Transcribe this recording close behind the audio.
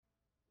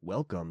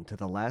Welcome to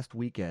the last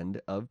weekend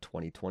of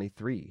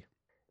 2023.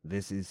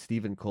 This is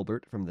Stephen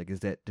Colbert from the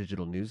Gazette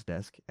Digital News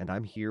Desk, and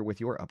I'm here with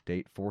your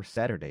update for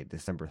Saturday,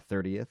 December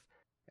 30th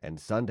and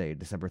Sunday,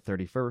 December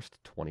 31st,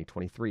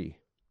 2023.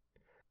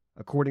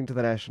 According to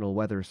the National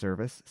Weather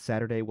Service,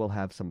 Saturday will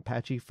have some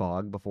patchy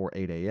fog before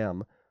 8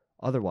 a.m.,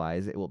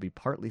 otherwise it will be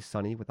partly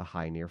sunny with a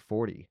high near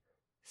 40.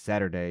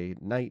 Saturday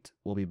night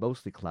will be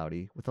mostly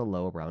cloudy with a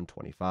low around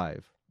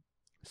 25.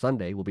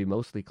 Sunday will be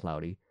mostly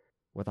cloudy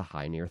with a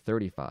high near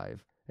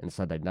 35, and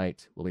Sunday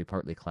night will be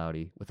partly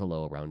cloudy with a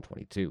low around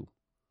 22.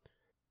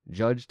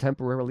 Judge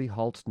temporarily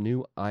halts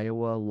new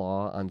Iowa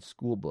law on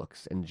school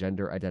books and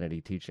gender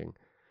identity teaching,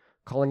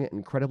 calling it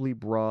incredibly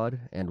broad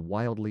and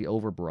wildly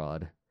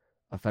overbroad.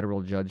 A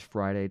federal judge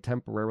Friday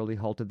temporarily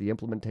halted the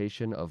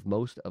implementation of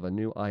most of a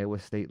new Iowa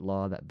state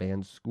law that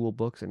bans school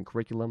books and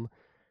curriculum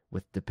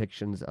with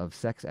depictions of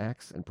sex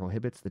acts and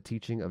prohibits the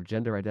teaching of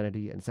gender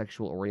identity and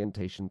sexual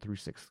orientation through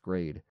 6th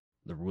grade.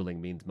 The ruling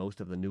means most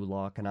of the new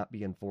law cannot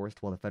be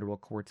enforced while the federal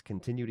courts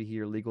continue to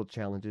hear legal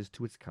challenges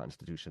to its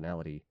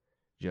constitutionality.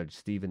 Judge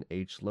Stephen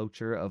H.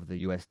 Locher of the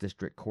U.S.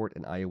 District Court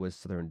in Iowa's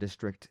Southern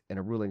District, in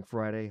a ruling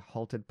Friday,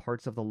 halted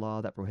parts of the law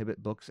that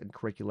prohibit books and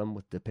curriculum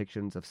with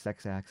depictions of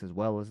sex acts as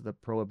well as the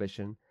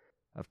prohibition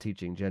of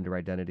teaching gender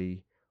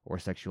identity or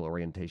sexual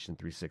orientation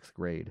through 6th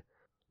grade.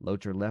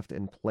 Locher left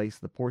in place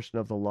the portion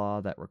of the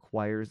law that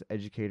requires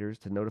educators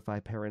to notify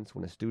parents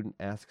when a student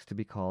asks to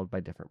be called by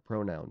different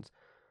pronouns.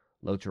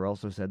 Locher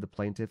also said the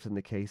plaintiffs in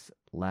the case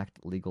lacked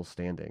legal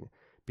standing.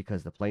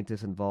 Because the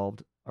plaintiffs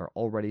involved are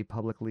already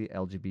publicly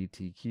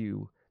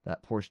LGBTQ,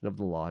 that portion of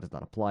the law does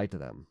not apply to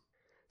them.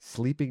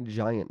 Sleeping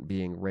giant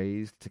being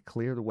razed to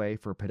clear the way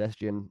for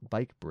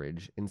pedestrian-bike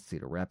bridge in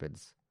Cedar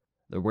Rapids.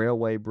 The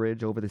railway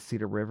bridge over the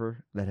Cedar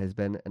River that has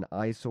been an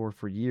eyesore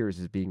for years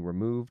is being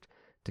removed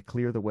to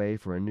clear the way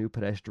for a new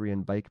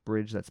pedestrian-bike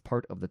bridge that's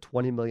part of the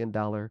 $20 million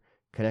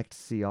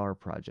ConnectCR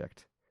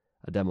project.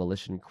 A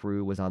demolition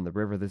crew was on the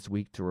river this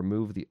week to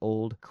remove the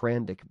old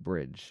CRANDIC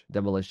Bridge.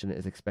 Demolition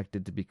is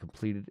expected to be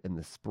completed in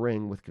the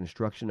spring, with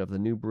construction of the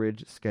new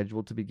bridge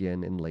scheduled to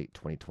begin in late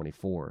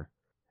 2024.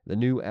 The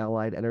new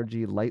Alliant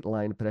Energy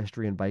LightLine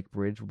pedestrian-bike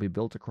bridge will be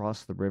built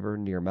across the river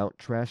near Mount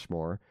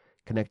Trashmore,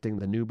 connecting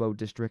the NewBo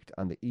District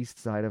on the east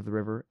side of the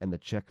river and the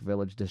Czech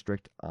Village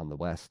District on the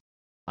west.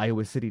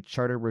 Iowa City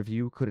charter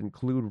review could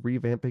include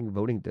revamping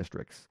voting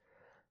districts.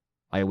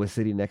 Iowa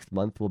City next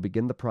month will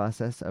begin the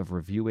process of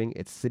reviewing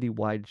its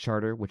citywide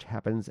charter, which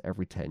happens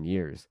every 10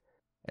 years.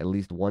 At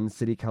least one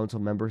city council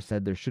member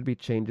said there should be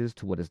changes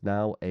to what is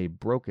now a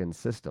broken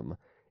system,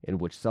 in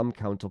which some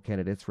council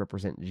candidates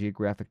represent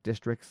geographic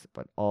districts,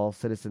 but all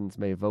citizens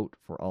may vote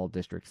for all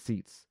district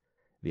seats.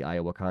 The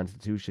Iowa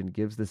Constitution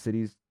gives the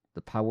cities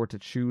the power to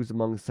choose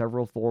among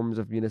several forms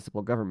of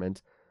municipal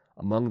government,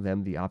 among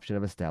them the option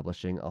of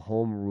establishing a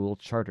home rule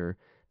charter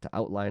to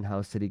outline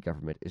how city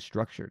government is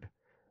structured.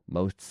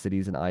 Most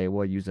cities in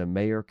Iowa use a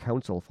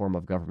mayor-council form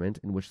of government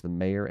in which the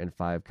mayor and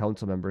 5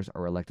 council members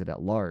are elected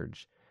at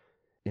large.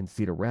 In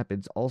Cedar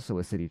Rapids, also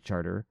a city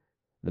charter,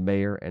 the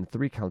mayor and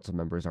 3 council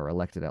members are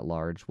elected at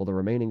large, while the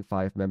remaining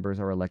 5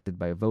 members are elected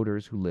by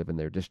voters who live in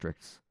their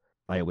districts.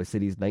 Iowa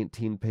City's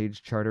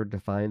 19-page charter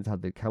defines how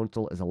the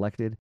council is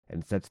elected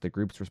and sets the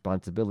group's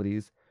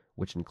responsibilities,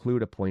 which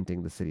include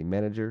appointing the city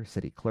manager,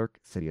 city clerk,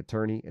 city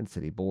attorney, and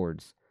city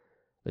boards.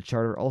 The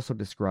charter also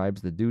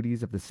describes the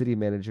duties of the city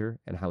manager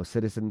and how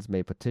citizens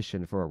may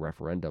petition for a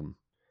referendum.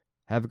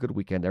 Have a good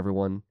weekend,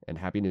 everyone, and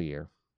Happy New Year.